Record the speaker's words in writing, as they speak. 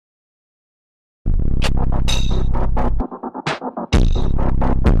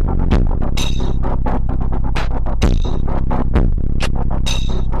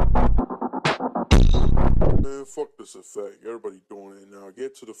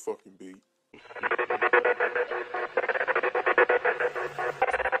get to the fucking beat.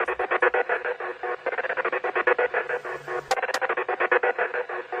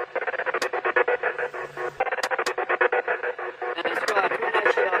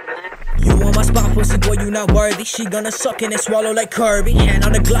 You on my spot, pussy boy, you not worthy. She gonna suck and swallow like Kirby. Hand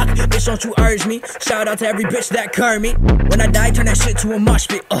on the Glock, bitch, don't you urge me. Shout out to every bitch that curb me. When I die, turn that shit to a mosh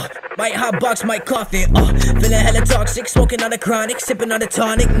pit. Might hotbox, might coffin. Feeling hella toxic, smoking on the chronic, sipping on the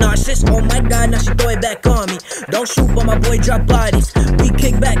tonic, nauseous. Oh my god, now she throw it back on me. Don't shoot, but my boy drop bodies. We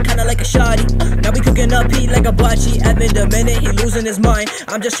kick back, kinda like a shotty. Now we cooking up heat like a bocce. Admit the minute he losing his mind.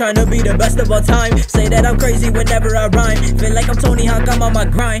 I'm just trying to be the best of all time. Say that I'm crazy whenever I rhyme. Feel like I'm Tony Hawk, I'm on my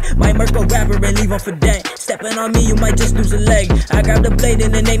grind. Might murk a rapper and leave him for dead. Stepping on me, you might just lose a leg. I grab the blade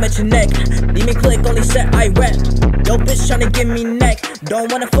and the name at your neck. Demon click, only set I rap. Yo bitch tryna give me neck.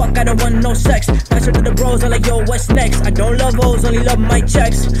 Don't wanna fuck, I don't want no sex. Pass her to the bros, I'm like yo, what's next? I don't love hoes, only love my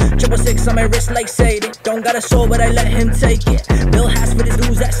checks. 666 on my wrist like Sadie. Don't got a soul, but I let him take it. Bill Hass for this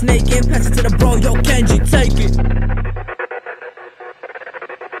dudes that snaking. Pass it to the bro, yo Kenji, take it.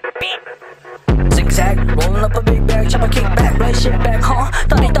 Zigzag, rolling up a big bag, chop a kick back, blade shit back, huh?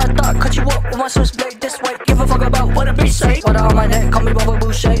 Thought, cut you up with my switchblade this way. Give a fuck about what a bitch say. Water on my neck, call me Bubba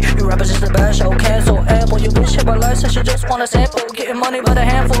Boucher. You rappers just a bad show, cancel. Ample, you bitch hit my life, so she just wanna sample. Getting money by the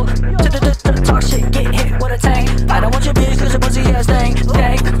handful. To the talk shit, get hit with a tank. I don't want your bitch, cause your pussy ass dang.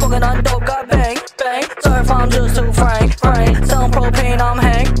 Smoking on dope, got bang. Sorry if I'm just too frank. Selling propane, I'm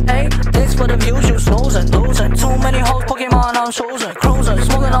hang. Hey, thanks for the views, you snoozing, losing. Too many hoes, Pokemon, I'm choosing. Cruising,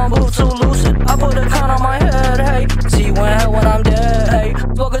 smoking on boots, too lucid. I put a crown on my head, hey. See when I'm dead, hey.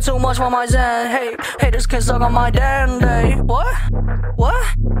 Smoking too much for my zen, hey. Haters can suck on my damn day. What?